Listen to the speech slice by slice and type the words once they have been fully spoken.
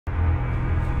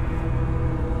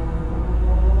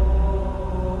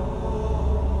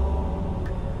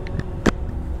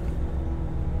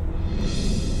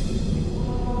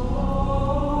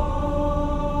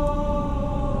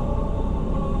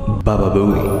Baba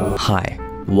Booey. Hi,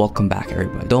 welcome back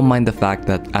everybody. Don't mind the fact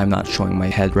that I'm not showing my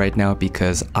head right now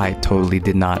because I totally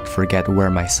did not forget where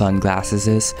my sunglasses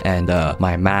is and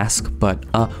my mask, but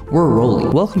we're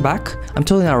rolling. Welcome back. I'm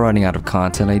totally not running out of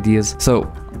content ideas.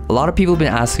 So a lot of people have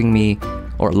been asking me,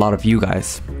 or a lot of you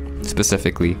guys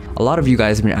specifically, a lot of you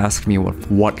guys have been asking me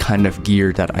what kind of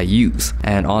gear that I use,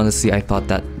 and honestly I thought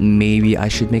that maybe I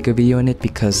should make a video on it,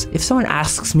 because if someone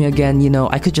asks me again, you know,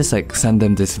 I could just like send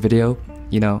them this video,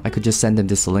 you know, I could just send them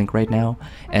this link right now,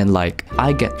 and like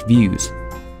I get views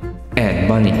and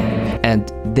money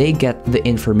and they get the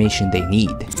information they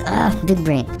need. Big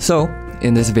brain. So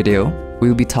in this video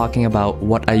we'll be talking about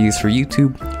what I use for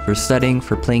YouTube, for studying,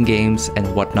 for playing games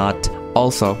and whatnot.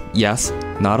 Also, yes,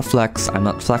 not a flex, I'm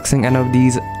not flexing any of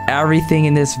these. Everything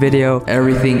in this video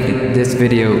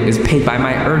is paid by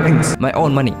my earnings, my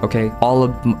own money, okay? All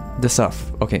of the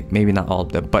stuff, okay, maybe not all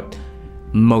of them, but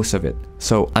most of it.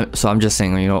 So I'm just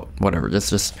saying, you know, whatever,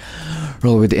 just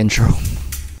roll with the intro.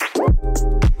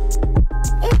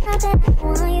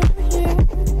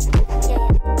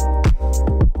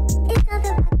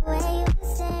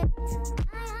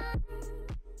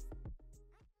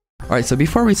 Alright, so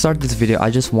before we start this video, I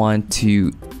just want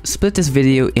to split this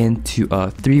video into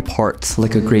 3 parts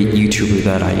like a great YouTuber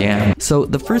that I am. So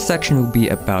the first section will be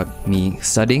about me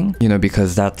studying, you know,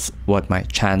 because that's what my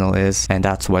channel is and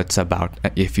that's what it's about,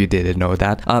 if you didn't know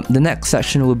that. The next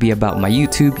section will be about my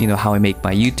YouTube, you know, how I make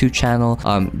my YouTube channel,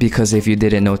 because if you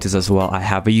didn't notice as well, I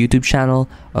have a YouTube channel.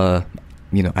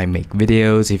 You know, I make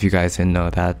videos, if you guys didn't know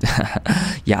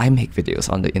that. Yeah, I make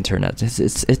videos on the internet.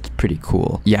 It's pretty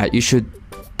cool. Yeah, you should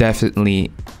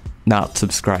definitely not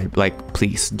subscribe. Like,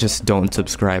 please just don't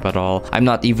subscribe at all. I'm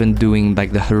not even doing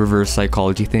like the reverse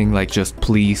psychology thing, like just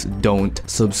please don't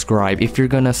subscribe. If you're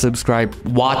gonna subscribe,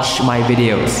 watch my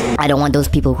videos. I don't want those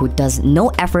people who does no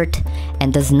effort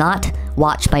and does not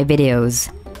watch my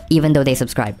videos even though they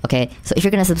subscribe, okay? So if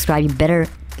you're gonna subscribe, you better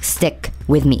stick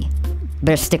with me.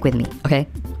 Okay?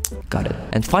 Got it.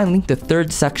 And finally, the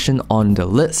third section on the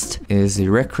list is the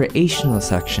recreational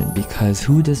section, because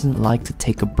who doesn't like to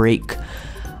take a break?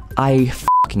 I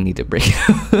fucking need a break.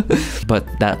 But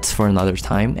that's for another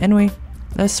time. Anyway,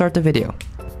 let's start the video.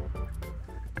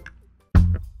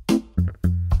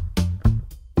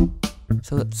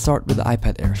 So let's start with the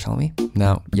iPad Air, shall we?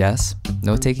 Now, yes,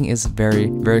 note-taking is very,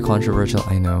 very controversial,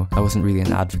 I know. I wasn't really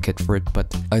an advocate for it,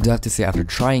 but I do have to say after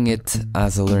trying it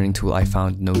as a learning tool, I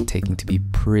found note-taking to be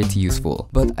pretty useful.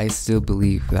 But I still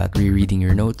believe that rereading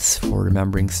your notes for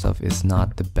remembering stuff is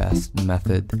not the best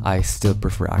method. I still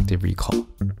prefer active recall.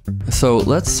 So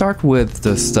let's start with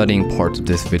the studying part of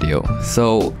this video.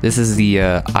 So this is the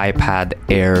iPad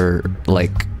Air,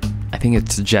 like, I think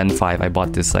it's Gen 5. I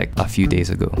bought this like a few days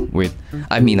ago.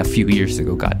 A few years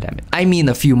ago, goddammit. I mean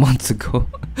a few months ago.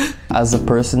 As a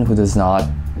person who does not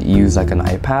use like an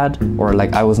iPad, or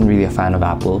like I wasn't really a fan of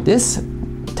Apple,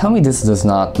 tell me this does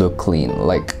not look clean.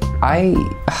 Like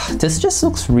this just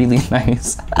looks really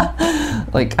nice.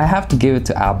 Like I have to give it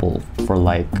to Apple for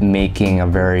like making a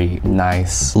very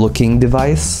nice looking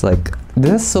device. Like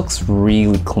this looks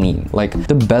really clean. Like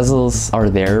the bezels are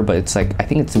there, but it's like, I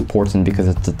think it's important because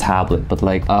it's a tablet, but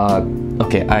like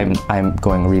okay, I'm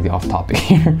going really off topic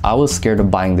here. I was scared of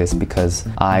buying this because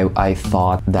I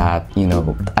thought that, you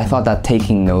know,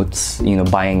 taking notes, you know,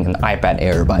 buying an iPad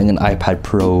Air, buying an iPad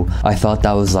Pro, I thought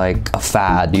that was like a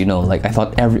fad, you know, like I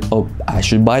thought I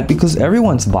should buy it because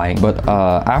everyone's buying. But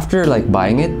after like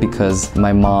buying it, because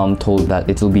my mom told that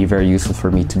it'll be very useful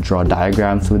for me to draw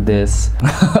diagrams with this.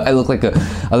 I look like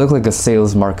a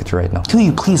sales marketer right now. Can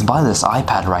you please buy this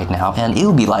iPad right now and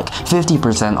it'll be like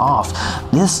 50% off.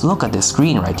 Look at this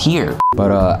screen right here.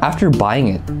 But after buying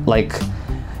it, like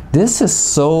this is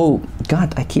so,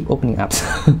 God, I keep opening apps.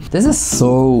 This is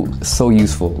so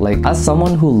useful. Like as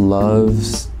someone who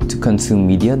loves to consume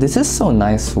media, this is so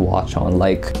nice to watch on.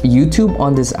 Like YouTube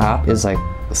on this app is like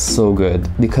so good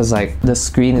because like the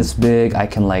screen is big. I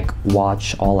can like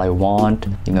watch all I want,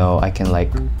 you know, I can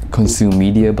like consume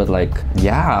media. But like,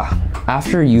 yeah,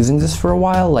 after using this for a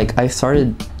while, like I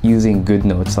started using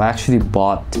GoodNotes. So I actually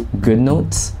bought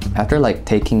GoodNotes after like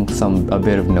taking a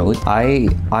bit of notes.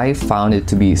 I found it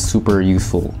to be super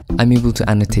useful. I'm able to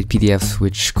annotate PDFs,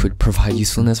 which could provide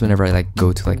usefulness whenever I like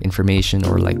go to like information,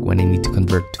 or like when I need to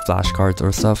convert to flashcards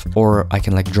or stuff, or I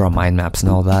can like draw mind maps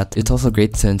and all that. It's also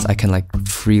great since I can like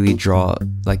freely draw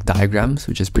like diagrams,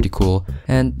 which is pretty cool.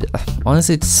 And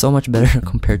honestly, it's so much better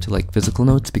compared to like physical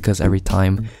notes, because every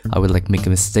time I would like make a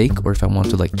mistake, or if I want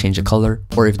to like change a color,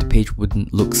 or if the page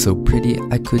wouldn't look so pretty,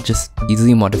 I could just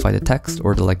easily modify the text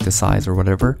or the size or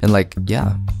whatever, and like,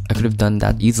 yeah, I could have done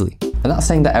that easily. I'm not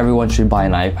saying that everyone should buy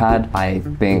an iPad. I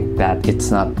think that it's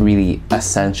not really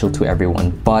essential to everyone,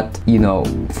 but you know,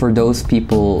 for those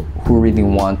people who really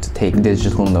want to take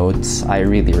digital notes, I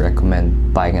really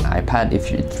recommend buying an iPad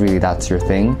if that's your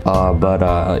thing.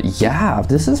 Yeah,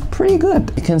 this is pretty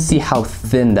good. You can see how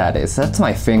thin that is. That's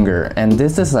my finger, and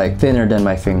this is like thinner than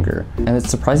my finger, and it's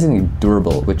surprisingly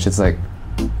durable, which is like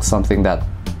something that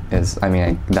is, I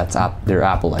mean, that's their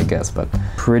Apple, I guess, but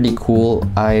pretty cool.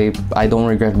 I don't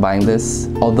regret buying this,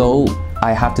 although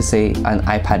I have to say an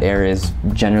iPad Air is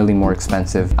generally more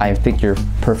expensive. I think you're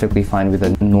perfectly fine with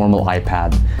a normal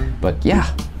iPad, but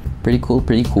yeah, pretty cool,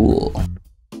 pretty cool.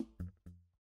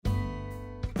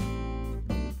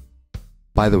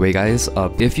 By the way guys,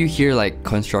 if you hear like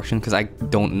construction, because I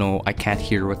don't know, I can't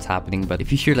hear what's happening, but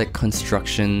if you hear like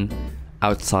construction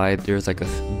outside, there's like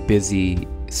a busy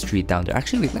street down there.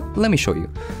 Actually, let me show you.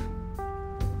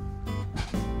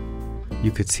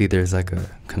 You could see there's like a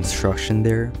construction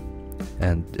there,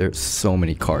 and there's so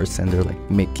many cars, and they're like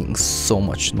making so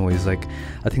much noise. Like,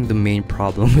 I think the main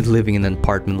problem with living in an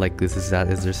apartment like this is that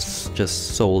it's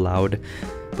just so loud.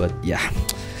 But yeah,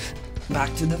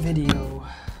 back to the video.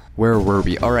 Where were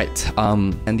we? All right,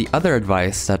 and the other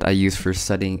advice that I use for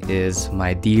studying is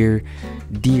my dear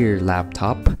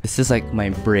laptop. This is like my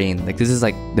brain. Like, this is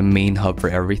like the main hub for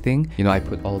everything. You know, I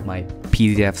put all my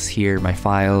PDFs here, my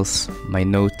files, my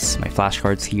notes, my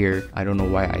flashcards here. I don't know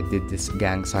why I did this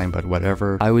gang sign, but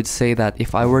whatever. I would say that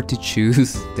if I were to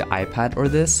choose the iPad or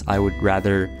this, I would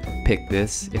rather pick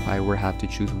this if I were have to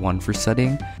choose one for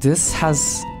studying. This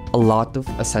has a lot of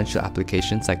essential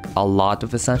applications, like a lot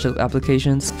of essential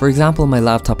applications. For example, my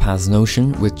laptop has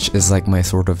Notion, which is like my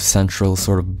sort of central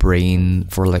sort of brain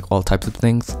for like all types of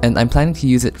things. And I'm planning to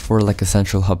use it for like a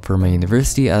central hub for my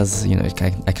university, as you know,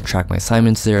 I can track my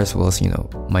assignments there, as well as, you know,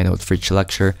 my notes for each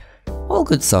lecture. All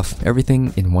good stuff,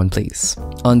 everything in one place.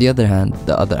 On the other hand,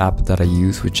 the other app that I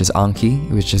use, which is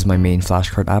Anki, which is my main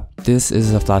flashcard app. This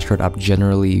is a flashcard app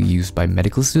generally used by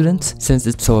medical students. Since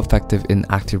it's so effective in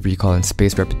active recall and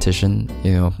spaced repetition,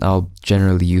 you know, I'll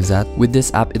generally use that. With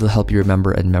this app, it'll help you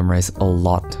remember and memorize a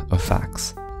lot of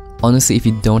facts. Honestly, if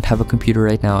you don't have a computer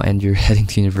right now and you're heading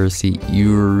to university,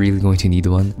 you're really going to need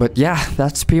one. But yeah,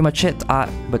 that's pretty much it.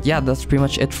 That's pretty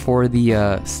much it for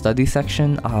the study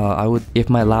section. I would, if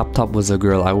my laptop was a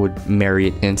girl, I would marry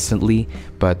it instantly.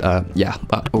 But yeah,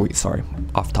 oh wait, sorry,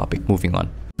 off topic, moving on.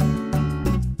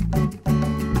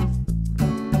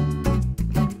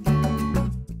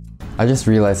 I just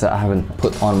realized that I haven't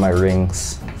put on my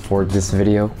rings for this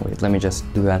video. Wait, let me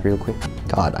just do that real quick.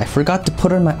 God, I forgot to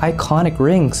put on my iconic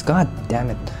rings. God damn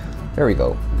it. There we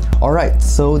go. Alright,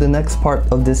 so the next part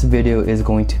of this video is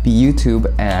going to be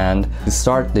YouTube, and to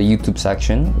start the YouTube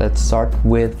section, let's start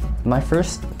with my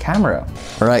first camera.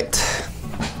 Alright,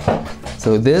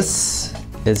 so this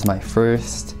is my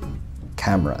first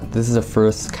camera. This is the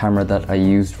first camera that I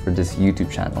used for this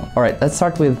YouTube channel. Alright, let's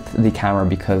start with the camera,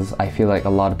 because I feel like a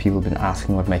lot of people have been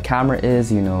asking what my camera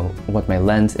is, you know, what my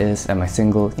lens is, am I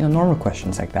single, you know, normal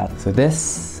questions like that. So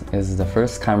this is the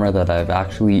first camera that I've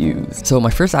actually used. So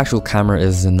my first actual camera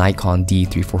is the Nikon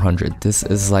D3400. This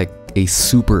is like a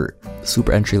super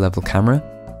entry-level camera.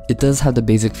 It does have the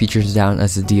basic features down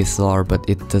as a DSLR, but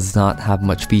it does not have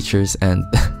much features, and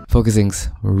focusing's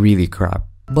really crap.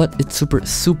 But it's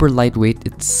super lightweight.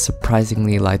 It's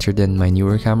surprisingly lighter than my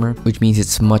newer camera, which means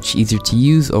it's much easier to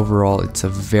use. Overall, it's a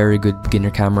very good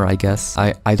beginner camera, I guess.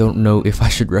 I don't know if I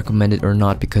should recommend it or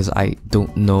not, because I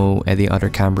don't know any other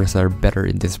cameras that are better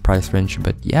in this price range,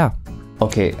 but yeah.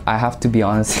 Okay, I have to be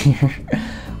honest here.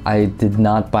 I did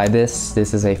not buy this.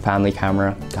 This is a family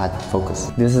camera. God, focus.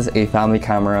 This is a family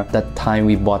camera. That time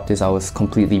we bought this, I was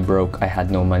completely broke. I had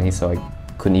no money, so I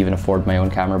couldn't even afford my own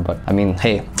camera, but I mean,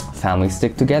 hey, families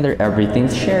stick together,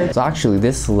 everything's shared. So actually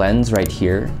this lens right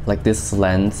here, like this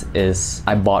lens is,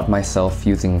 I bought myself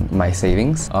using my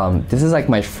savings. This is like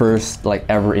my first like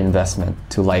ever investment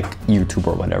to like YouTube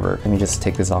or whatever. Let me just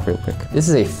take this off real quick. This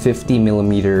is a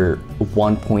 50mm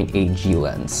 1.8G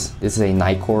lens. This is a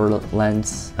Nikon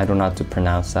lens. I don't know how to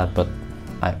pronounce that, but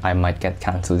I might get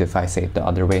cancelled if I say it the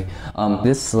other way.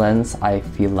 This lens, I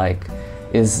feel like,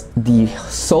 is the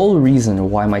sole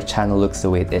reason why my channel looks the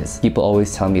way it is. People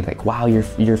always tell me like, wow,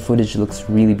 your footage looks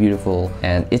really beautiful,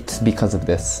 and it's because of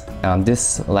this.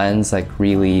 This lens like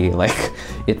really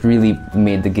it really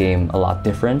made the game a lot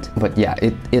different. But yeah,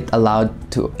 it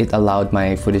allowed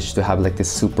my footage to have like this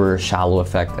super shallow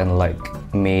effect, and like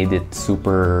made it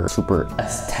super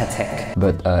aesthetic.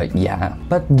 But yeah,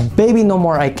 but baby, no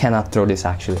more, I cannot throw this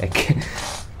actually.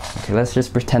 Okay, let's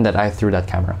just pretend that I threw that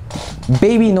camera.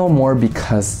 Baby no more,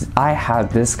 because I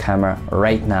have this camera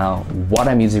right now, what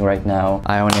I'm using right now.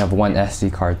 I only have one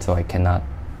SD card, so I cannot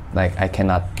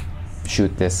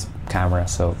shoot this camera,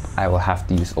 so I will have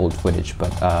to use old footage.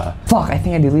 But fuck, I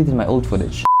think I deleted my old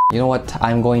footage. You know what?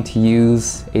 I'm going to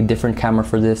use a different camera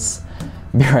for this.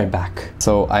 Be right back.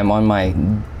 So I'm on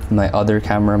my other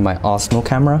camera, my Osmo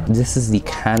camera. This is the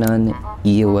Canon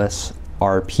EOS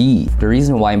RP. The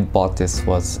reason why I bought this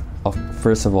was,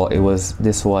 first of all,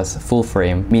 this was full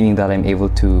frame, meaning that I'm able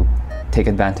to take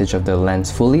advantage of the lens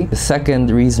fully. The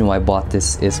second reason why I bought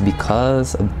this is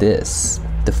because of this,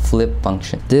 the flip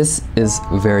function. This is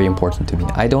very important to me.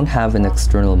 I don't have an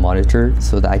external monitor,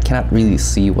 so that I cannot really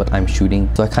see what I'm shooting.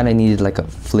 So I kind of needed like a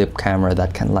flip camera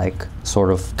that can like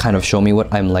kind of show me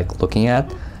what I'm like looking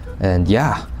at. And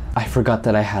yeah, I forgot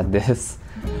that I had this,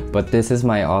 but this is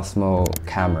my Osmo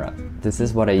camera. This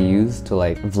is what I use to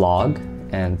like vlog.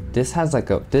 And this has like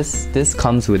this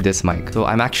comes with this mic. So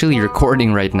I'm actually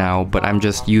recording right now, but I'm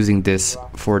just using this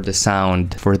for the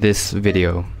sound for this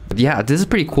video. But yeah, this is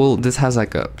pretty cool. This has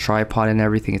like a tripod and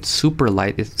everything. It's super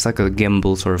light. It's like a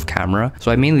gimbal sort of camera.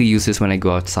 So I mainly use this when I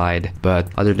go outside. But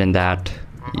other than that,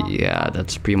 yeah,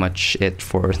 that's pretty much it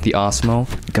for the Osmo.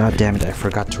 God damn it, I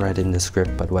forgot to write it in the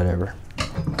script, but whatever.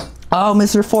 Oh,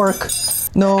 Mr. Fork!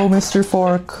 No, Mr.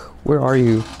 Fork, where are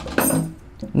you?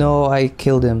 No, I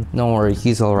killed him. Don't worry,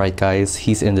 he's alright, guys.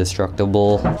 He's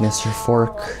indestructible. Mr.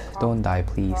 Fork, don't die,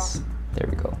 please. There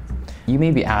we go. You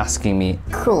may be asking me,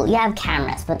 cool, you have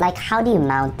cameras, but like, how do you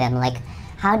mount them? Like,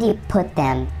 how do you put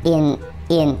them in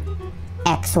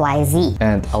XYZ?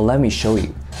 And let me show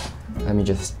you. Let me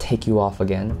just take you off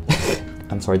again.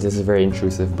 I'm sorry, this is very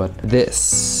intrusive, but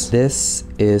this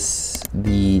is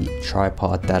the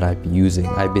tripod that I'm using.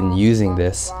 I've been using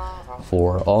this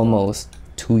for almost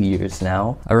 2 years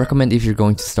now. I recommend, if you're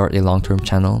going to start a long-term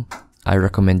channel, I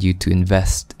recommend you to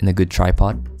invest in a good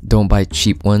tripod. Don't buy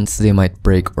cheap ones. They might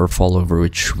break or fall over,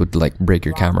 which would like break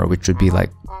your camera, which would be like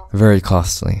very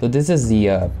costly. So this is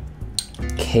the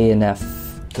K&F,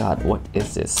 God, what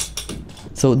is this?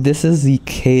 So this is the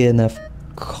K&F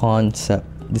concept.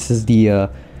 This is the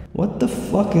what the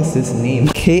fuck is this name?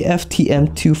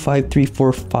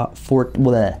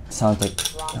 KF-tm253rt. Sounds like,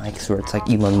 I swear, it's like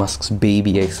Elon Musk's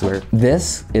baby, I swear.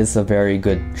 This is a very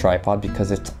good tripod because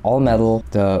it's all metal.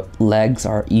 The legs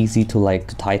are easy to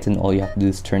tighten. All you have to do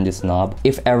is turn this knob.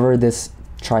 If ever this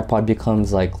tripod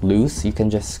becomes like loose, you can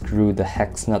just screw the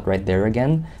hex nut right there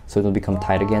again, so it'll become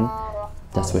tight again.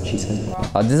 That's what she said.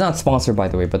 This is not sponsored, by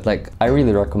the way, but like, I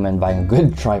really recommend buying a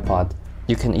good tripod.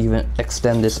 You can even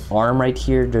extend this arm right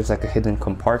here. There's like a hidden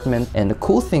compartment. And the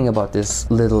cool thing about this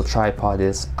little tripod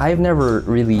is, I've never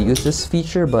really used this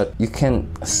feature, but you can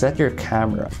set your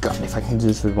camera. God, if I can do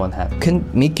this with one hand. You can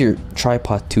make your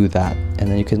tripod to that,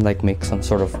 and then you can like make some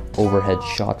sort of overhead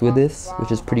shot with this,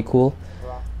 which is pretty cool.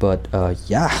 But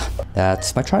yeah,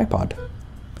 that's my tripod.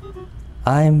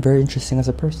 I'm very interesting as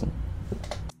a person.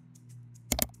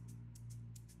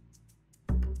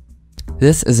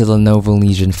 This is a Lenovo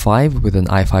Legion 5 with an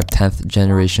i5 10th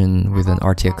generation with an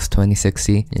RTX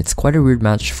 2060. It's quite a weird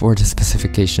match for the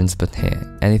specifications, but hey,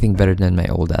 anything better than my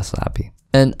old ass lappy.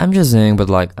 And I'm just saying, but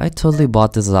like, I totally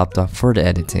bought this laptop for the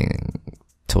editing.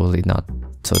 Totally not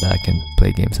so that I can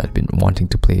play games I've been wanting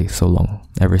to play so long,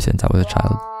 ever since I was a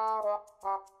child.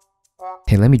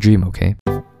 Hey, let me dream, okay?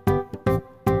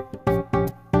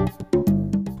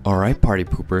 Alright, party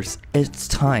poopers, it's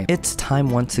time. It's time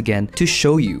once again to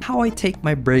show you how I take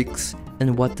my breaks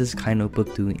and what does Kai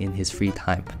Notebook do in his free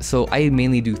time. So I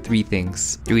mainly do three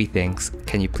things.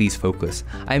 Can you please focus?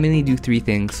 I mainly do three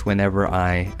things whenever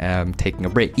I am taking a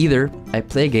break. Either I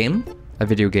play a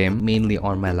video game, mainly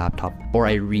on my laptop, or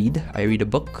I read a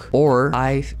book, or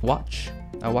I watch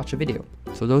a video.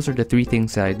 So those are the three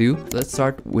things that I do. Let's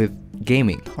start with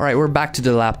gaming. Alright, we're back to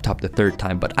the laptop the third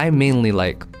time, but I mainly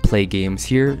like play games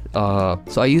here.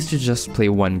 So I used to just play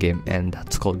one game, and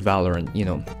that's called Valorant. You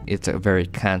know, it's a very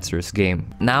cancerous game.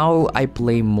 Now I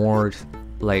play more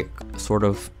like sort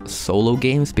of solo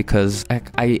games because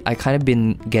I kind of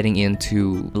been getting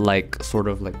into like sort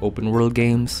of like open world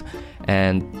games.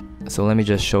 And so let me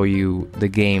just show you the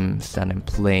games that I'm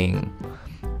playing.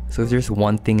 So if there's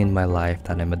one thing in my life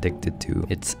that I'm addicted to,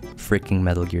 it's freaking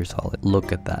Metal Gear Solid.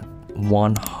 Look at that.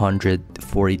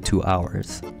 142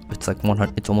 hours. It's like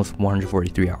it's almost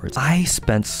 143 hours. I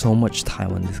spent so much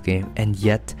time on this game, and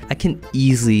yet I can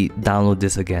easily download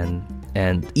this again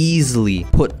and easily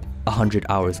put 100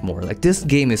 hours more. Like, this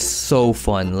game is so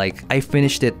fun. Like, I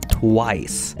finished it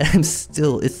twice and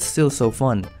it's still so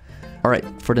fun. Alright,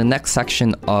 for the next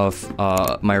section of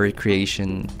my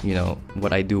recreation, you know,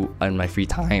 what I do in my free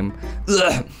time,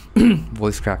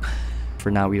 voice crack.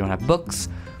 for now we don't have books,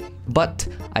 but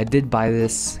I did buy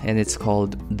this, and it's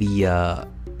called the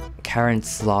Karen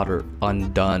Slaughter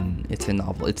Undone. It's a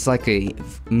novel. It's like a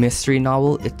mystery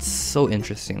novel. It's so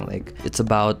interesting. Like, it's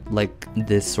about like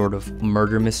this sort of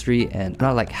murder mystery, and I'm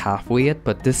not like halfway yet,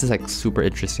 but this is like super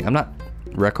interesting. I'm not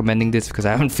recommending this because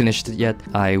I haven't finished it yet.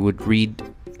 I would read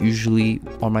usually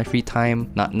on my free time,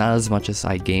 not as much as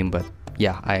I game, but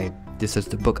yeah, this is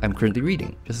the book I'm currently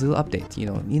reading. Just a little update, you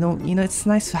know, it's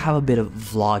nice to have a bit of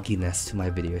vlogginess to my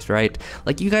videos, right?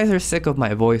 Like, you guys are sick of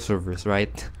my voiceovers,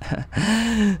 right?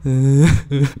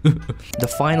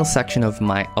 The final section of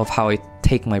how I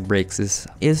take my breaks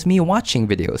is me watching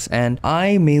videos, and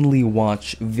I mainly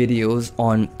watch videos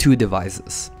on 2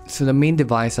 devices. So the main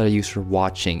device that I use for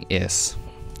watching is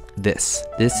this.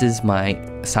 This is my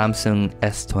Samsung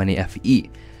S20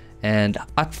 FE. And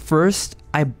at first,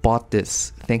 I bought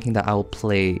this thinking that I'll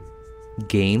play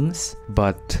games,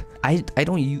 but I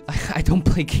don't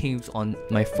play games on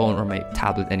my phone or my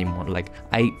tablet anymore. Like,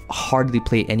 I hardly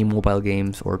play any mobile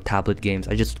games or tablet games.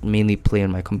 I just mainly play on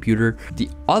my computer.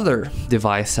 The other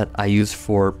device that I use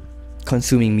for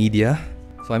consuming media,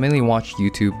 so I mainly watch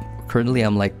YouTube. Currently,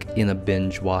 I'm like in a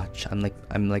binge watch. I'm like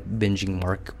binging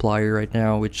Markiplier right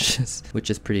now, which is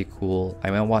pretty cool.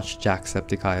 I might watch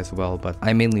Jacksepticeye as well, but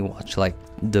I mainly watch like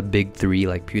the big 3,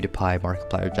 like PewDiePie,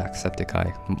 Markiplier,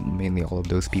 Jacksepticeye, mainly all of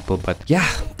those people. But yeah,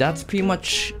 that's pretty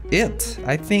much it.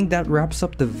 I think that wraps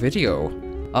up the video.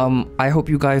 I hope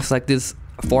you guys like this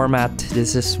format.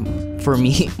 This is, for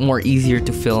me, more easier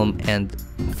to film, and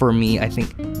for me, I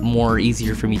think more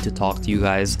easier for me to talk to you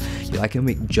guys. You know, I can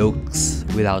make jokes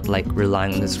without like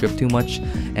relying on the script too much,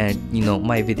 and you know,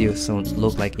 my videos don't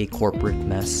look like a corporate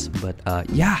mess. But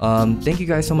yeah, thank you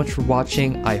guys so much for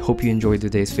watching. I hope you enjoyed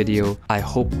today's video. I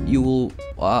hope you will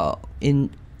yeah,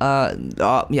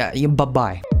 bye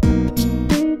bye.